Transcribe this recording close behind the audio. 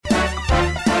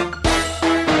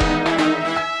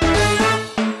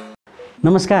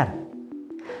नमस्कार।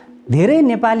 धेरै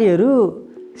नेपालीहरू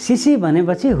सिसी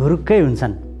भनेपछि हुरुक्कै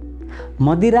हुन्छन्।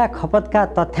 मदिरा खपतका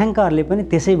तथ्याङ्कहरूले पनि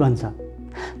त्यसै भन्छ।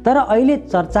 तर अहिले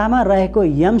चर्चामा रहेको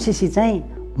एमसिसी चाहिँ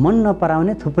मन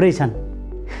नपराउने थुप्रै छन्।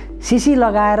 सिसी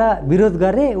लगाएर विरोध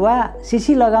गरे वा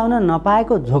सिसी लगाउन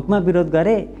नपाएको झोकमा विरोध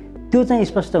गरे त्यो चाहिँ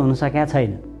स्पष्ट हुन सकेका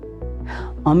छैन।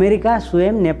 अमेरिका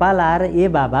स्वयं नेपाल आएर ए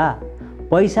बाबा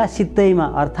पैसा सित्तैमा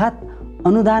अर्थात्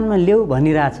अनुदानमा ल्याऊ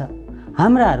भनिरहेछ।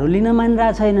 हाम्राहरू लिन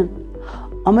मानिरहेको छैनन्।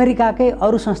 अमेरिकाकै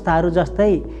अरू संस्थाहरू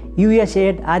जस्तै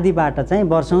युएसएड आदिबाट चाहिँ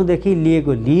वर्षौँदेखि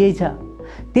लिएको लिएै छ।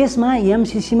 त्यसमा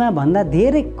एमसिसीमा भन्दा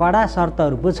धेरै कडा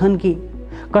शर्तहरू पो छन् कि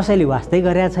कसैले वास्तै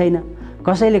गरेका छैन,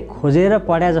 कसैले खोजेर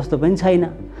पढ्या जस्तो पनि छैन।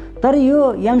 तर यो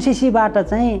एमसिसीबाट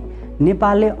चाहिँ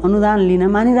नेपालले अनुदान लिन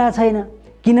मानिरहेको छैन,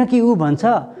 किनकि ऊ भन्छ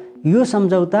यो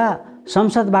सम्झौता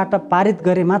संसदबाट पारित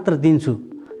गरे मात्र दिन्छु।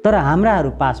 तर हाम्राहरू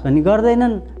पास पनि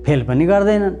गर्दैनन्, फेल पनि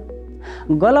गर्दैनन्।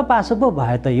 गलपासो पो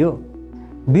भयो त यो।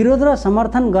 विरोध र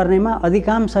समर्थन गर्नेमा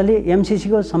अधिकांशले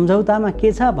एमसिसीको सम्झौतामा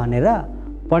के छ भनेर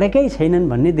पढेकै छैनन्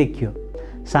भन्ने देखियो।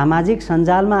 सामाजिक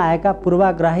सञ्जालमा आएका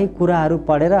पूर्वाग्रही कुराहरू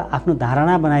पढेर आफ्नो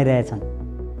धारणा बनाइरहेछन्।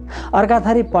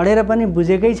 अर्काथरी पढेर पनि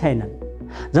बुझेकै छैनन्,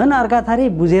 झन् अर्काथरी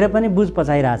बुझेर पनि बुझ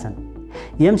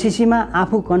पचाइरहेछन्। एमसिसीमा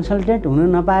आफू कन्सल्टेन्ट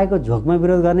हुन नपाएको झोकमा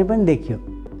विरोध गर्ने पनि देखियो।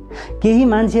 केही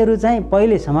मान्छेहरू चाहिँ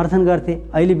पहिले समर्थन गर्थे,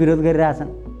 अहिले विरोध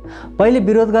गरिरहेछन्। पहिले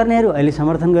विरोध गर्नेहरू अहिले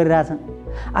समर्थन गरिरहेछन्।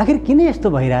 आखिर किन यस्तो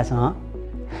भइरहेछ?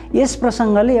 यस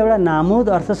प्रसङ्गले एउटा नामुद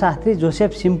अर्थशास्त्री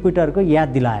जोसेफ सिम्पिटरको याद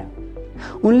दिलायो।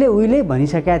 उनले उहिले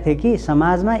भनिसकेका थिए कि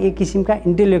समाजमा एक किसिमका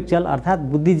इन्टेलेक्चुअल अर्थात्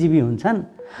बुद्धिजीवी हुन्छन्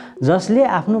जसले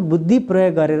आफ्नो बुद्धि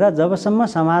प्रयोग गरेर जबसम्म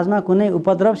समाजमा कुनै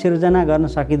उपद्रव सिर्जना गर्न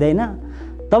सकिँदैन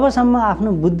तबसम्म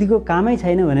आफ्नो बुद्धिको कामै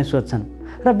छैन भने सोध्छन्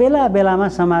र बेला बेलामा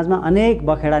समाजमा अनेक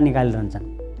बखेडा निकालिरहन्छन्।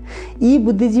 यी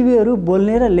बुद्धिजीवीहरू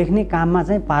बोल्ने र लेख्ने काममा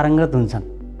चाहिँ पारङ्गत हुन्छन्।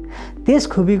 त्यस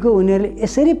खुबीको उनीहरूले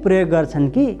यसरी प्रयोग गर्छन्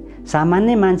कि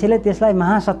सामान्य मान्छेले त्यसलाई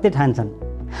महासत्य ठान्छन्।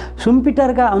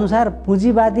 सुम्पिटरका अनुसार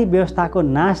पुँजीवादी व्यवस्थाको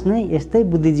नाश नै यस्तै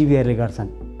बुद्धिजीवीहरूले गर्छन्।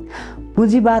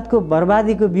 पुँजीवादको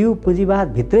बर्बादीको बिउ पुँजीवाद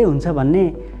भित्रै हुन्छ भन्ने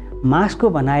मार्क्सको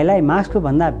भनाइलाई मार्क्सको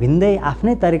भन्दा भिन्दै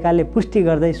आफ्नै तरिकाले पुष्टि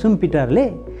गर्दै सुम्पिटरले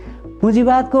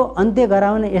पुँजीवादको अन्त्य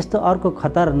गराउने यस्तो अर्को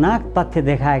खतरनाक तथ्य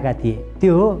देखाएका थिए।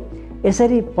 त्यो हो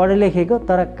यसरी पढे लेखेको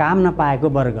तर काम नपाएको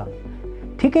वर्ग।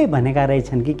 ठिकै भनेका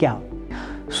रहेछन् कि क्या हो?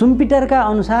 सुम्पिटरका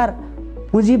अनुसार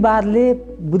पुँजीवादले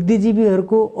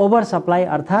बुद्धिजीवीहरूको ओभर सप्लाई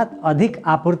अर्थात् अधिक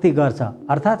आपूर्ति गर्छ,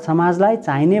 अर्थात् समाजलाई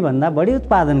चाहिने भन्दा बढी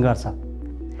उत्पादन गर्छ।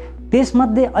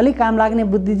 त्यसमध्ये अलिक काम लाग्ने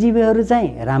बुद्धिजीवीहरू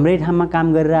चाहिँ राम्रै ठाउँमा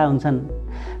काम गरिरहेका हुन्छन्।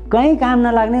 कहीँ काम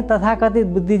नलाग्ने तथाकथित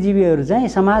बुद्धिजीवीहरू चाहिँ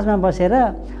समाजमा बसेर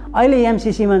अहिले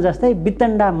एमसिसीमा जस्तै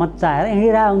बितण्डा मच्चाएर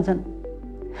हिँडिरहेका हुन्छन्।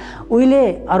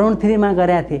 उहिले अरुण 3 मा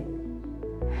गरेका थिए।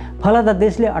 फलत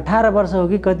देशले 18 वर्ष हो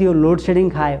कि कति हो लोड सेडिङ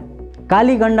खायो।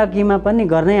 काली गण्डकीमा पनि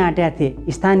गर्नै आँट्या थिए,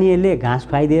 स्थानीयले घाँस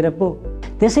खुवाइदिएर पो।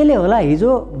 त्यसैले होला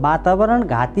हिजो वातावरण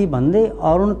घाती भन्दै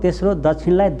अरुण तेस्रो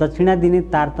दक्षिणलाई दक्षिणा दिने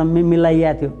तारतम्य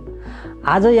मिलाइया थियो।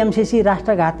 आज एमसिसी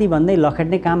राष्ट्रघाती भन्दै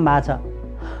लखेट्ने काम भएको छ।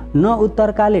 न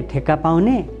उत्तरकाले ठेक्का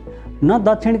पाउने, न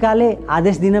दक्षिणकाले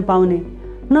आदेश दिन पाउने,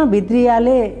 न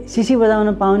भित्रियाले सिसी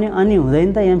बजाउन पाउने। अनि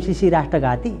हुँदैन त एमसिसी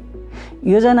राष्ट्रघाती।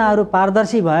 योजनाहरू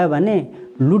पारदर्शी भयो भने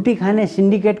लुटी खाने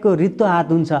सिन्डिकेटको रित्तो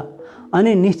हात हुन्छ।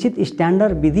 अनि निश्चित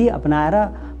स्ट्यान्डर्ड विधि अपनाएर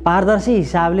पारदर्शी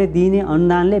हिसाबले दिइने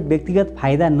अनुदानले व्यक्तिगत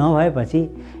फाइदा नभएपछि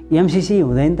एमसिसी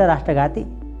हुँदैन त राष्ट्रघाती।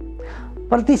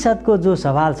 प्रतिशतको जो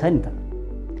सवाल छ नि त।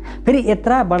 फेरि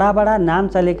यत्रा बडा नाम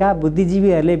चलेका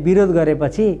बुद्धिजीवीहरूले विरोध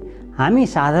गरेपछि हामी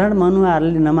साधारण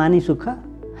मनुवाहरूले नमानी सुख?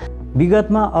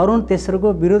 विगतमा अरुण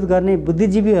तेस्रोको विरोध गर्ने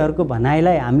बुद्धिजीवीहरूको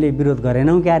भनाइलाई हामीले विरोध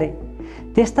गरेनौँ क्यारे?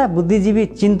 त्यस्ता बुद्धिजीवी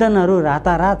चिन्तनहरू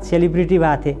रातारात सेलिब्रिटी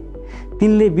भएको थिए।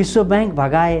 तिनले विश्व ब्याङ्क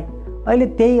भगाए। अहिले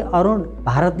त्यही अरुण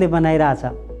भारतले बनाइरहेछ।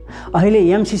 अहिले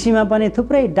एमसिसीमा पनि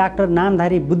थुप्रै डाक्टर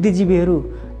नामधारी बुद्धिजीवीहरू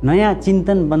नयाँ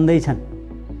चिन्तन बन्दैछन्।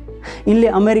 यिनले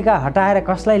अमेरिका हटाएर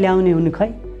कसलाई ल्याउने हुन् खै?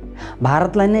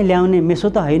 भारतलाई नै ल्याउने मेसो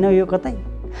त होइन यो।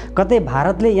 कतै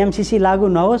भारतले एमसिसी लागू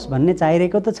नहोस् भन्ने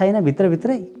चाहिरहेको त छैन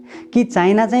भित्रभित्रै कि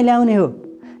चाइना चाहिँ ल्याउने हो?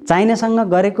 चाइनासँग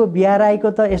गरेको बिआरआईको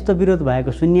त यस्तो विरोध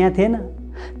भएको सुन्या थिएन।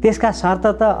 त्यसका शर्त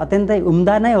त अत्यन्तै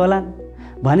उम्दा नै होलान्।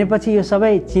 भनेपछि यो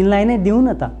सबै चीनलाई नै दिउँ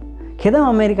न त, खेदौँ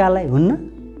अमेरिकालाई, हुन्न?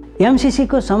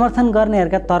 एमसिसीको समर्थन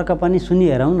गर्नेहरूका तर्क पनि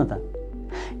सुनिहेरौँ न त।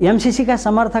 एमसिसीका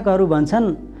समर्थकहरू भन्छन्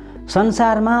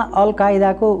संसारमा अल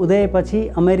कायदाको उदयपछि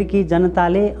अमेरिकी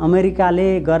जनताले अमेरिकाले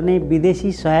गर्ने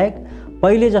विदेशी सहयोग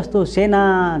पहिले जस्तो सेना,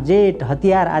 जेट,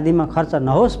 हतियार आदिमा खर्च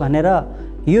नहोस् भनेर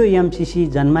यो एमसिसी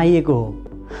जन्माइएको हो।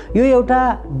 यो एउटा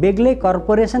बेग्लै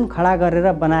कर्पोरेसन खडा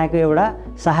गरेर बनाएको एउटा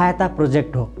सहायता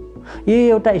प्रोजेक्ट हो। यो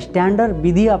एउटा स्ट्यान्डर्ड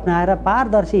विधि अपनाएर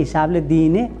पारदर्शी हिसाबले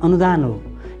दिइने अनुदान हो।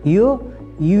 यो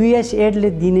युएस एडले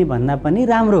दिने भन्दा पनि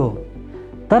राम्रो हो।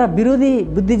 तर विरोधी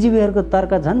बुद्धिजीवीहरूको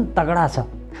तर्क झन् तगडा छ।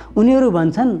 उनीहरू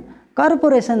भन्छन्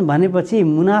कर्पोरेसन भनेपछि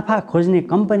मुनाफा खोज्ने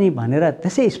कम्पनी भनेर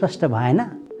त्यसै स्पष्ट भएन।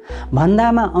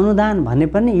 भन्दामा अनुदान भने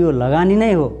पनि यो लगानी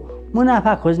नै हो,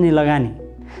 मुनाफा खोज्ने लगानी।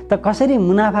 त कसरी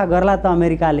मुनाफा गर्ला त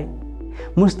अमेरिकाले?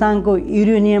 मुस्ताङको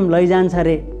युरेनियम लैजान्छ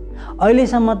रे।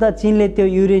 अहिलेसम्म त चीनले त्यो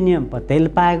युरेनियम पत्तै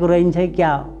पाएको रहन्छ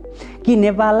क्या हो? कि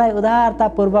नेपाललाई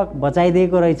उदारतापूर्वक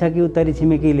बचाइदिएको रहेछ कि उत्तरी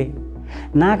छिमेकीले?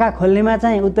 नाका खोल्नेमा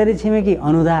चाहिँ उत्तरी छिमेकी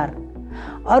अनुदार,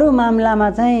 अरू मामलामा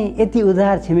चाहिँ यति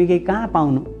उधार छिमेकी कहाँ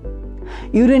पाउनु?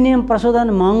 युरेनियम प्रशोधन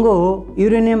महँगो हो,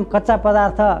 युरेनियम कच्चा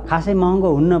पदार्थ खासै महँगो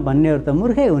हुन्न भन्नेहरू त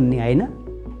मूर्खै हुन् नि, होइन?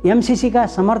 एमसीसीका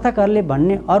समर्थकहरूले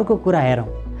भन्ने अर्को कुरा हेरौँ।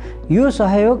 यो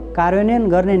सहयोग कार्यान्वयन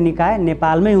गर्ने निकाय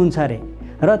नेपालमै हुन्छ रे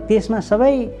र त्यसमा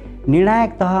सबै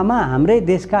निर्णायक तहमा हाम्रै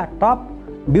देशका टप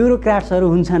ब्युरोक्राट्सहरू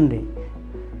हुन्छन् रे।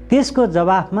 त्यसको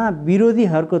जवाफमा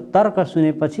विरोधीहरूको तर्क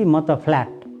सुनेपछि म त फ्ल्याट।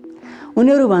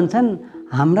 उनीहरू भन्छन्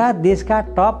हाम्रा देशका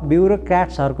टप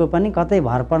ब्युरोक्राट्सहरूको पनि कतै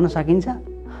भर पर्न सकिन्छ?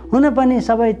 हुन पनि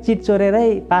सबै चिट चोरेरै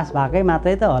पास भएकै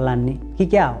मात्रै त होलान् नि, कि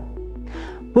क्या हो?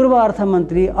 पूर्व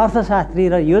अर्थमन्त्री, अर्थशास्त्री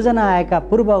र योजना आएका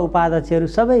पूर्व उपाध्यक्षहरू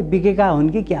सबै बिकेका हुन्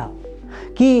कि क्या हो?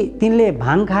 कि तिनले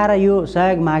भाङ खाएर यो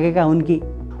सहयोग मागेका हुन् कि?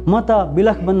 म त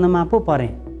बिलखबन्दमा पो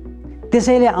परेँ।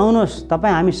 त्यसैले आउनुहोस्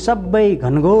तपाईँ हामी सबै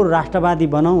घनघोर राष्ट्रवादी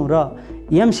बनाउँ र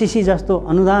एमसीसी जस्तो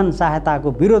अनुदान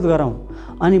सहायताको विरोध गरौँ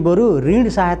अनि बरु ऋण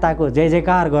सहायताको जय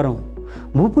जयकार गरौँ।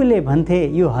 भुपुले भन्थे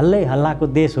यो हल्लै हल्लाको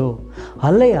देश हो,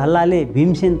 हल्लै हल्लाले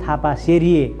भीमसेन थापा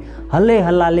सेरिए, हल्लै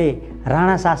हल्लाले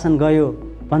राणा शासन गयो,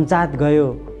 पञ्चायत गयो,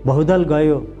 बहुदल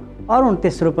गयो, अरुण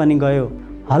तेस्रो पनि गयो।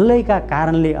 हल्लैका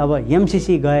कारणले अब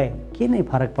एमसीसी गए के नै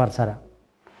फरक पर्छ र?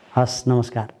 हस्,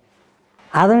 नमस्कार।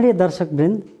 आदरणीय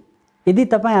दर्शकवृन्द, यदि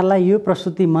तपाईँहरूलाई यो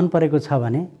प्रस्तुति मन परेको छ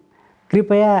भने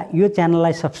कृपया यो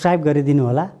च्यानललाई सब्स्क्राइब गरिदिनु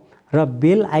होला र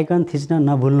बेल आइकन थिच्न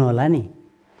नभुल्नुहोला नि।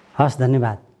 हस्,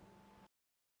 धन्यवाद।